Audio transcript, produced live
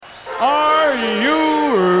Are you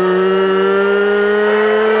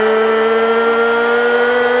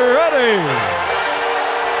ready?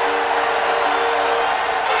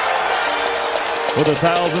 For the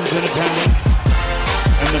thousands in attendance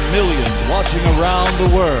and the millions watching around the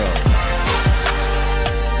world.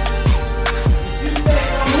 You think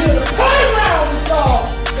I'm here to play around with y'all?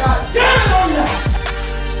 God damn it, I'm not.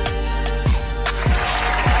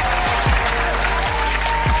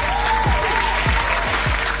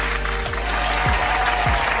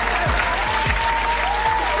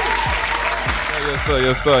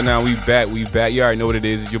 Yes, sir. Now we back. You already know what it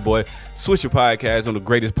is. It's your boy Switcher Podcast on the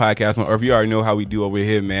greatest podcast on earth. You already know how we do over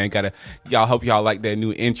here, man. Y'all hope y'all like that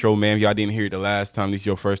new intro, man. If y'all didn't hear it the last time, this is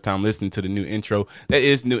your first time listening to the new intro. That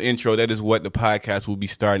is new intro. That is what the podcast will be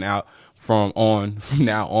starting out from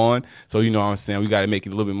now on. So you know what I'm saying? We got to make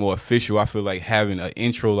it a little bit more official. I feel like having an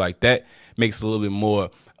intro like that makes it a little bit more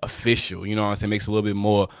official. You know what I'm saying? Makes it a little bit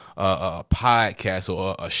more a podcast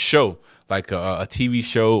or a show. Like a TV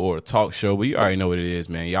show or a talk show, but you already know what it is,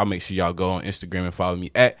 man. Y'all make sure y'all go on Instagram and follow me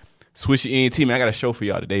at SwisherENT, man. I got a show for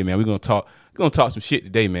y'all today, man. We're gonna talk some shit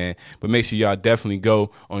today, man. But make sure y'all definitely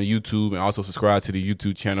go on YouTube and also subscribe to the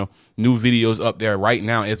YouTube channel. New videos up there right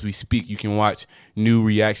now as we speak. You can watch new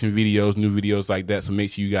reaction videos, new videos like that. So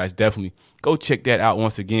make sure you guys definitely go check that out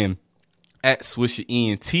once again at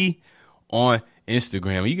SwisherENT on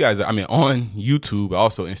Instagram. You guys, on YouTube,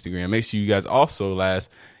 also Instagram. Make sure you guys also I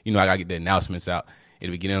gotta get the announcements out at the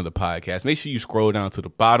beginning of the podcast. Make sure you scroll down to the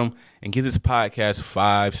bottom and give this podcast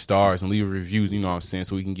 5 stars and leave reviews, you know what I'm saying,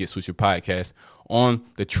 so we can get Switcher Podcast on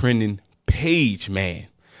the trending page, man.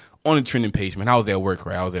 On the trending page, man. I was at work.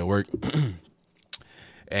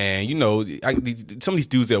 And, you know, some of these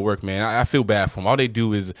dudes at work, man, I feel bad for them. All they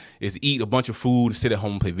do is eat a bunch of food and sit at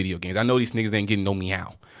home and play video games. I know these niggas ain't getting no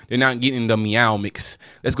MEOW. They're not getting the MEOW mix.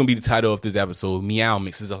 That's going to be the title of this episode, MEOW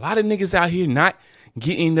mix. There's a lot of niggas out here not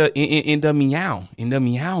getting the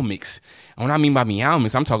MEOW mix. And what I mean by MEOW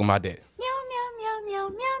mix, I'm talking about that.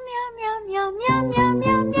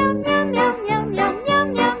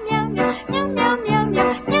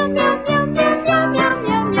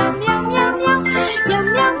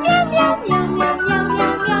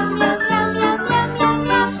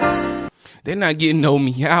 They're not getting no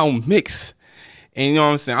MEOW mix. And you know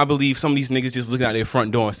what I'm saying? I believe some of these niggas just looking out their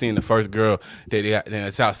front door and seeing the first girl that they got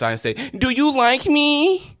that's outside and say, "Do you like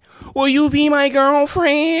me? Will you be my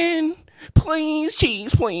girlfriend? Please,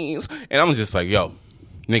 cheese, please." And I'm just like, yo,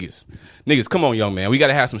 niggas, come on, young man. We got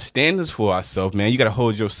to have some standards for ourselves, man. You got to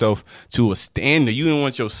hold yourself to a standard. You didn't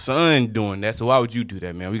want your son doing that, so why would you do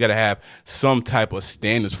that, man? We got to have some type of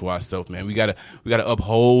standards for ourselves, man. We got to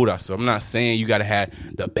uphold ourselves. I'm not saying you got to have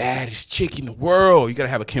the baddest chick in the world. You got to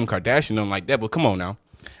have a Kim Kardashian, nothing like that, but come on now.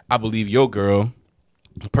 I believe your girl,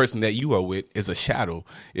 the person that you are with, is a shadow,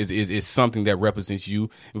 is something that represents you,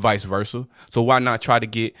 and vice versa. So why not try to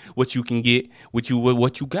get what you can get, what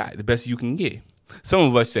you got, the best you can get? Some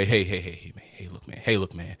of us say, hey, look,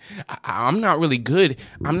 man. I'm not really good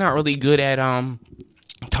at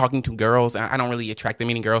talking to girls. I don't really attract that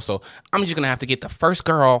many girls, so I'm just gonna have to get the first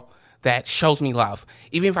girl that shows me love.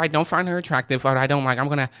 Even if I don't find her attractive or I don't like, I'm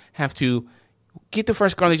gonna have to get the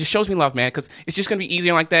first girl that just shows me love, man, because it's just gonna be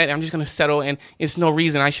easier like that. I'm just gonna settle, and it's no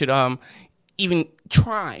reason I should even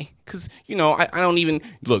try, because you know I don't even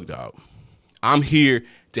look, dog. I'm here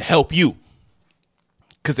to help you.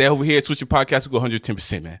 Because over here at Switcher Podcast, we go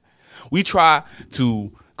 110%, man. We try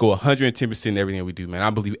to go 110% in everything we do, man.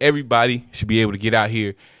 I believe everybody should be able to get out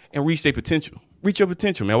here and reach their potential. Reach your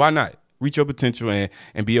potential, man. Why not? Reach your potential and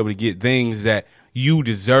be able to get things that you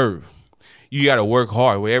deserve. You got to work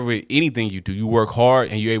hard. Anything you do, you work hard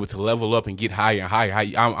and you're able to level up and get higher and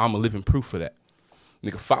higher. I'm a living proof for that.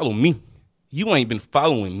 Nigga, follow me. You ain't been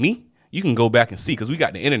following me. You can go back and see, because we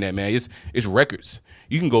got the internet, man. It's records.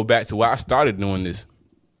 You can go back to where I started doing this.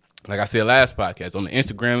 Like I said last podcast, on the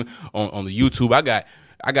Instagram, on the YouTube, I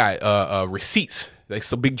got receipts. Like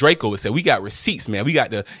so Big Draco would say, we got receipts, man. We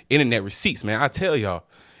got the internet receipts, man. I tell y'all,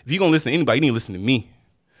 if you're gonna listen to anybody, you need to listen to me,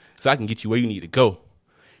 so I can get you where you need to go.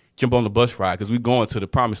 Jump on the bus ride, because we going to the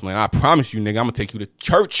promised land. I promise you, nigga, I'm gonna take you to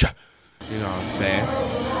church. You know what I'm saying?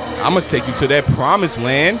 I'm gonna take you to that promised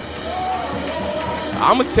land.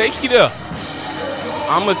 I'm gonna take you there.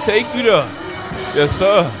 Yes,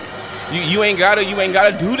 sir. You ain't gotta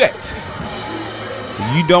do that.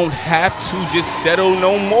 You don't have to just settle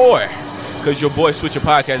no more, because your boy Switcher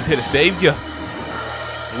Podcast is here to save you.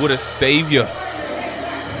 What a savior.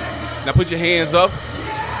 Now put your hands up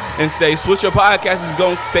and say, Switcher Podcast is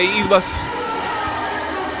gonna save us,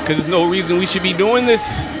 because there's no reason we should be doing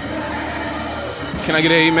this. Can I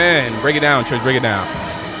get an amen? Break it down, church. Break it down.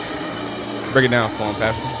 Break it down for him,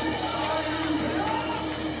 Pastor.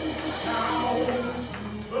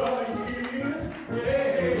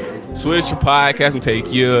 Switch your podcast and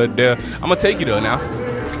take you there. I'm gonna take you there now.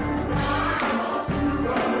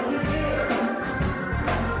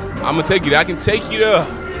 I'm gonna take you there. I can take you there.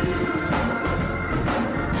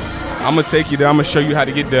 I'm gonna take you there. I'm gonna show you how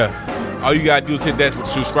to get there. All you gotta do is hit that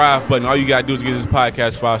subscribe button. All you gotta do is give this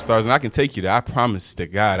podcast 5 stars, and I can take you there. I promise to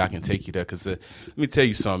God, I can take you there. Cause let me tell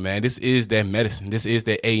you something, man. This is that medicine. This is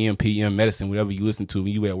that AM PM medicine. Whatever you listen to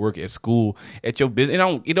when you at work, at school, at your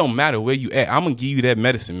business, it don't matter where you at. I'm gonna give you that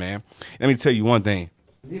medicine, man. Let me tell you one thing.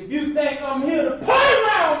 If you think I'm here to play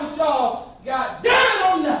around with y'all, God damn it,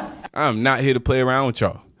 I'm not. I'm not here to play around with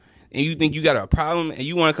y'all. And you think you got a problem and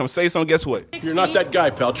you want to come say something, guess what? You're not that guy,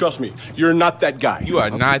 pal. Trust me. You're not that guy. You are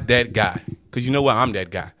not that guy. Because you know what? I'm that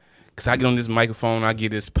guy. Because I get on this microphone, I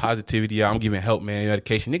get this positivity out. I'm giving help, man,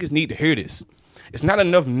 education. Niggas need to hear this. It's not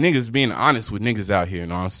enough niggas being honest with niggas out here, you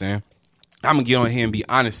know what I'm saying? I'm going to get on here and be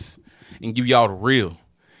honest and give y'all the real.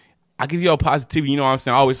 I give y'all positivity, you know what I'm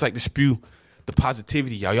saying? I always like to spew the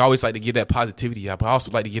positivity, y'all. You always like to get that positivity out, but I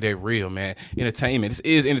also like to get that real, man. Entertainment. This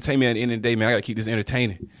is entertainment at the end of the day, man. I got to keep this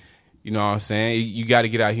entertaining. You know what I'm saying? You got to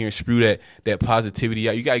get out here and spew that positivity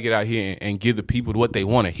out. You got to get out here and give the people what they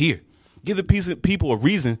want to hear. Give the people a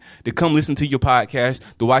reason to come listen to your podcast,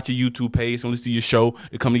 to watch your YouTube page, to listen to your show,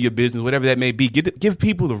 to come to your business, whatever that may be. Give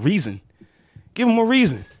people the reason. Give them a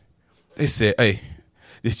reason. They said, hey,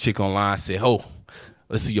 this chick online said, oh,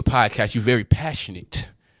 listen to your podcast. You're very passionate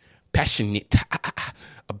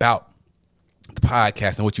about the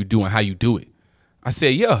podcast and what you do and how you do it. I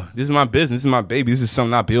said, yeah, this is my business. This is my baby. This is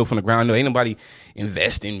something I built from the ground up. Ain't nobody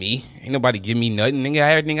invest in me. Ain't nobody give me nothing. Nigga,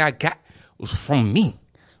 everything I got was from me.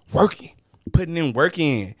 Working. Putting in work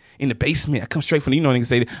in the basement. I come straight from, you know, niggas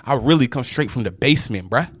say that. I really come straight from the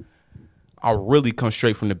basement, bruh. I really come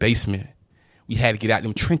straight from the basement. We had to get out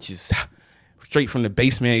them trenches. Straight from the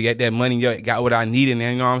basement, get that money, got what I needed, and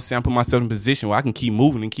you know what I'm saying? I put myself in a position where I can keep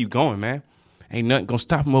moving and keep going, man. Ain't nothing gonna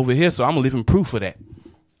stop them over here, so I'm a living proof of that.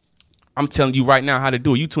 I'm telling you right now how to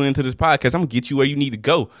do it. You tune into this podcast, I'm gonna get you where you need to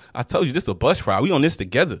go. I told you this is a bus ride. We on this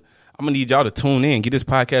together. I'm gonna need y'all to tune in, get this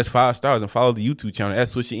podcast 5 stars, and follow the YouTube channel at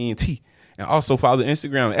SwisherENT. And also follow the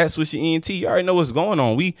Instagram at SwisherENT. You already know what's going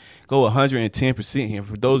on. We go 110% here.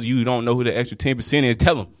 For those of you who don't know who the extra 10% is,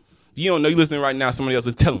 tell them. You don't know you listening right now, somebody else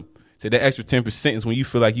will tell them. Say the extra 10% is when you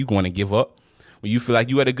feel like you want to give up. When you feel like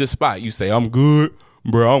you at a good spot. You say, I'm good.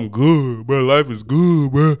 Bro, I'm good. Bro, life is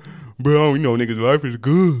good, bro. Bro, you know, niggas, life is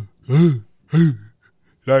good.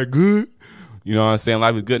 Like good? You know what I'm saying?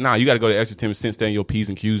 Life is good. Nah, you got to go to extra 10%, stay in your P's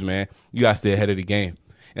and Q's, man. You got to stay ahead of the game.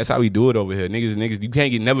 That's how we do it over here. Niggas, you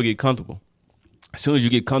can't never get comfortable. As soon as you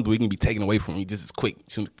get comfortable, it can be taken away from you just as quick.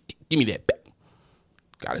 Give me that back.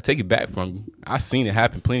 Got to take it back from you. I've seen it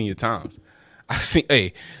happen plenty of times.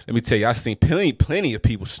 Hey, let me tell you, I've seen plenty of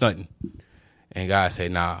people stunting. And God say,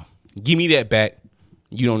 nah, give me that back.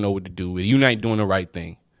 You don't know what to do with it. You ain't doing the right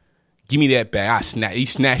thing. Give me that back. He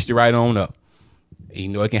snatched it right on up. And you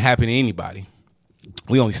know, it can happen to anybody.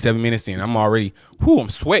 We only 7 minutes in. I'm already, I'm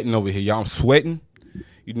sweating over here, y'all. I'm sweating.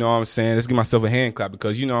 You know what I'm saying? Let's give myself a hand clap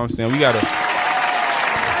because you know what I'm saying? We gotta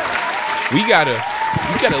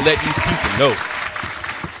let these people know.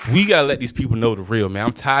 We gotta let these people know the real, man.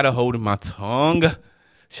 I'm tired of holding my tongue.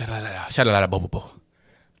 Tired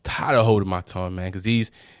of holding my tongue, man, because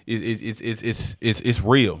it's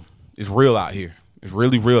real. It's real out here. It's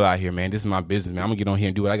really real out here, man. This is my business, man. I'm gonna get on here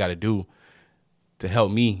and do what I gotta do to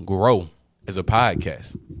help me grow as a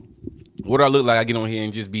podcast. What do I look like? I get on here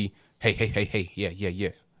and just be, hey, yeah.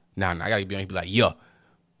 Nah, I gotta be on here and be like, yeah,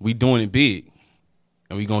 we doing it big.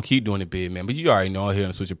 And we gonna keep doing it big, man. But you already know here on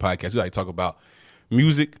the Switcher Podcast, we like to talk about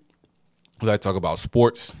music. We like to talk about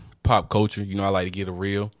sports, pop culture. You know, I like to get it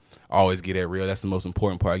real. I always get it real. That's the most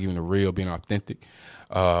important part, giving the real, being authentic.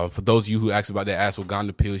 For those of you who asked about that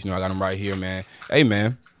ashwagandha pills, you know, I got them right here, man. Hey,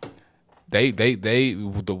 man. The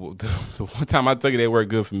one time I took it, they worked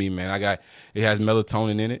good for me, man. It has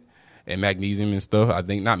melatonin in it and magnesium and stuff. I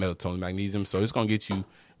think not melatonin, magnesium. So it's going to get you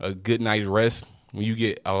a good night's rest. When you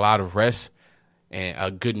get a lot of rest and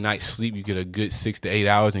a good night's sleep, you get a good 6 to 8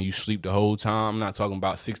 hours and you sleep the whole time. I'm not talking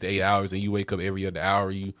about 6 to 8 hours and you wake up every other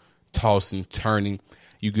hour, you tossing, turning.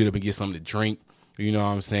 You get up and get something to drink. You know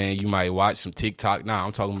what I'm saying? You might watch some TikTok. Nah,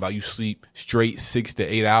 I'm talking about you sleep straight 6 to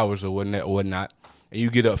 8 hours or whatnot. And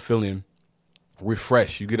you get up feeling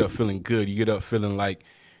refreshed. You get up feeling good. You get up feeling like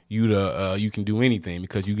you can do anything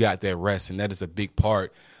because you got that rest. And that is a big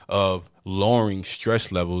part of lowering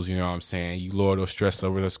stress levels. You know what I'm saying? You lower those stress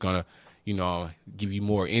levels. That's going to, you know, give you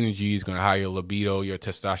more energy. It's going to higher your libido, your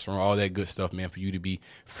testosterone, all that good stuff, man, for you to be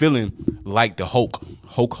feeling like the Hulk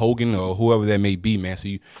Hogan or whoever that may be, man. So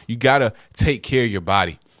you got to take care of your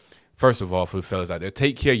body. first of all, for the fellas out there,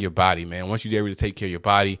 take care of your body, man. Once you're able to take care of your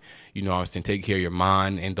body, you know what I'm saying, take care of your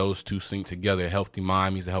mind, and those two sync together. A healthy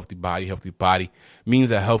mind means a healthy body means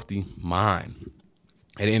a healthy mind.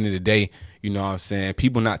 At the end of the day, you know what I'm saying,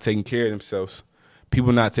 people not taking care of themselves.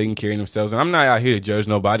 And I'm not out here to judge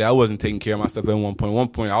nobody. I wasn't taking care of myself at one point. At one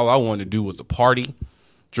point, all I wanted to do was to party,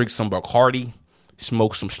 drink some Bacardi,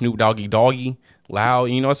 smoke some Snoop Doggy, loud.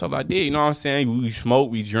 You know, that's all I did. You know what I'm saying? We smoke,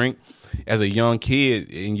 we drink. As a young kid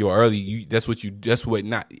in your early, that's what you do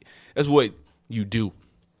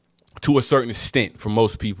to a certain extent for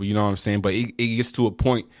most people. You know what I'm saying? But it gets to a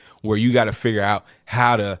point where you got to figure out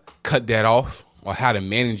how to cut that off or how to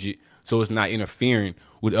manage it so it's not interfering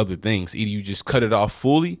with other things. Either you just cut it off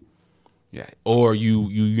fully, or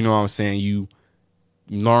you know what I'm saying, you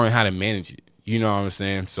learn how to manage it. You know what I'm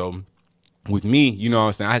saying? So with me, you know what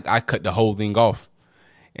I'm saying, I cut the whole thing off.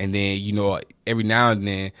 And then, you know, every now and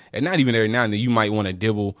then, and not even every now and then, you might want to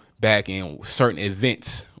dibble back in certain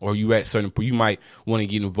events, or you might want to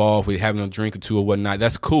get involved with having a drink or two or whatnot.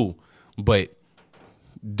 That's cool. But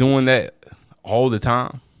doing that all the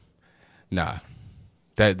time, nah.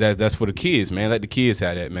 That's for the kids, man. Let the kids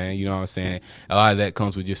have that, man. You know what I'm saying? A lot of that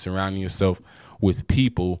comes with just surrounding yourself with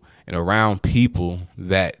people and around people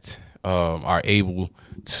that are able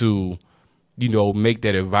to, you know, make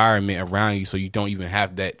that environment around you so you don't even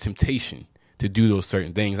have that temptation to do those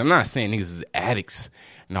certain things. I'm not saying niggas is addicts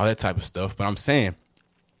and all that type of stuff, but I'm saying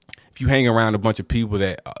if you hang around a bunch of people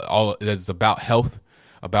that's about health,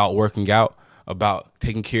 about working out, about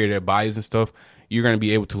taking care of their bodies and stuff, you're going to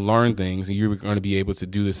be able to learn things, and you're going to be able to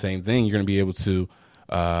do the same thing. You're going to be able to,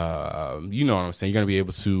 you know what I'm saying, you're going to be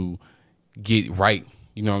able to get right.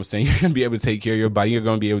 You know what I'm saying? You're going to be able to take care of your body. You're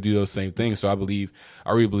going to be able to do those same things. So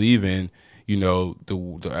I really believe in, you know, the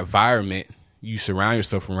environment you surround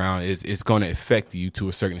yourself around is going to affect you to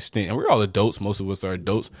a certain extent. And we're all adults. Most of us are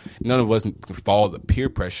adults. None of us can follow the peer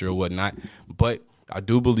pressure or whatnot. But I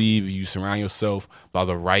do believe you surround yourself by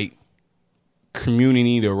the right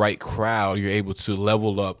community, the right crowd, you're able to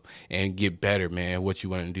level up and get better, man, what you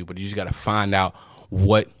want to do. But you just got to find out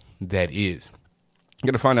what that is. You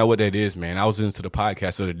got to find out what that is, man. I was into the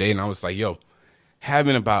podcast the other day, and I was like, yo,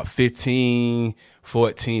 having about 15,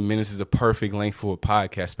 14 minutes is a perfect length for a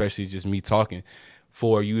podcast, especially just me talking,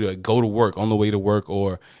 for you to go to work, on the way to work,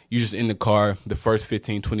 or you just in the car, the first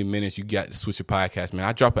 15, 20 minutes, you got to switch your podcast, man.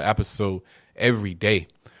 I drop an episode every day.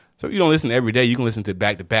 So if you don't listen every day, you can listen to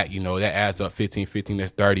back to back. You know, that adds up 15,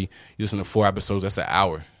 that's 30. You listen to 4 episodes, that's an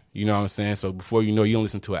hour. You know what I'm saying? So before you know, you don't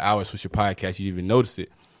listen to an hour, switch your podcast, you even notice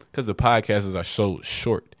it, because the podcasts are so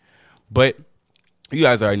short. But you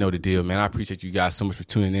guys already know the deal, man. I appreciate you guys so much for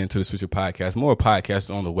tuning in to the Switcher Podcast. More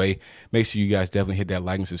podcasts on the way. Make sure you guys definitely hit that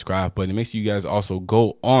like and subscribe button. And make sure you guys also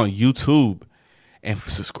go on YouTube and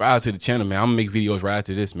subscribe to the channel, man. I'm going to make videos right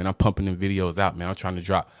after this, man. I'm pumping them videos out, man. I'm trying to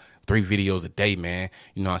drop 3 videos a day, man.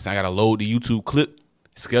 You know what I'm saying? I got to load the YouTube clip,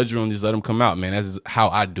 schedule, and just let them come out, man. That's how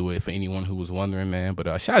I do it, for anyone who was wondering, man.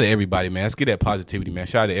 But shout out to everybody, man. Let's get that positivity, man.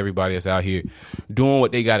 Shout out to everybody that's out here doing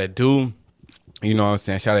what they got to do. You know what I'm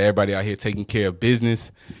saying? Shout out to everybody out here taking care of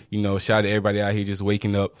business. You know, shout out to everybody out here just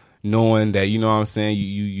waking up, knowing that, you know what I'm saying,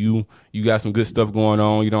 you got some good stuff going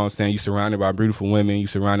on. You know what I'm saying? You surrounded by beautiful women. You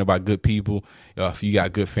surrounded by good people. If you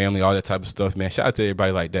got good family, all that type of stuff, man. Shout out to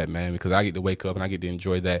everybody like that, man, because I get to wake up and I get to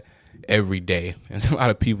enjoy that every day. And a lot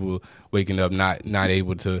of people waking up not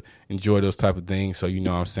able to enjoy those type of things. So, you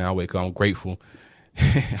know what I'm saying? I wake up, I'm grateful.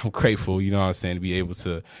 I'm grateful, you know what I'm saying, to be able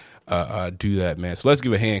to do that, man. So let's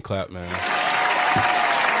give a hand clap, man.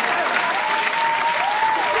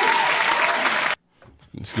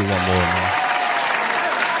 Let's get one more, man.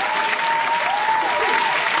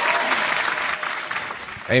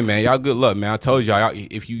 Hey, man, y'all good luck, man. I told y'all,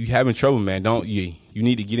 if you having trouble, man, you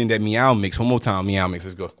need to get in that MEOW mix. One more time, MEOW mix.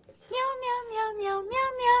 Let's go.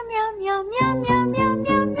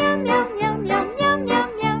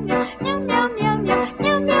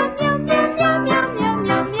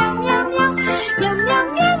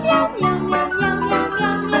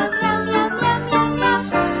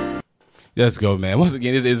 Let's go, man. Once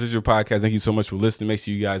again, this is your podcast. Thank you so much for listening. Make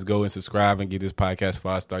sure you guys go and subscribe and give this podcast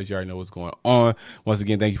 5 stars. You already know what's going on. Once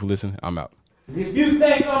again, thank you for listening. I'm out. If you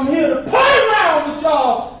think I'm here to play around with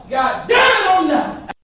y'all, God damn it, I'm not.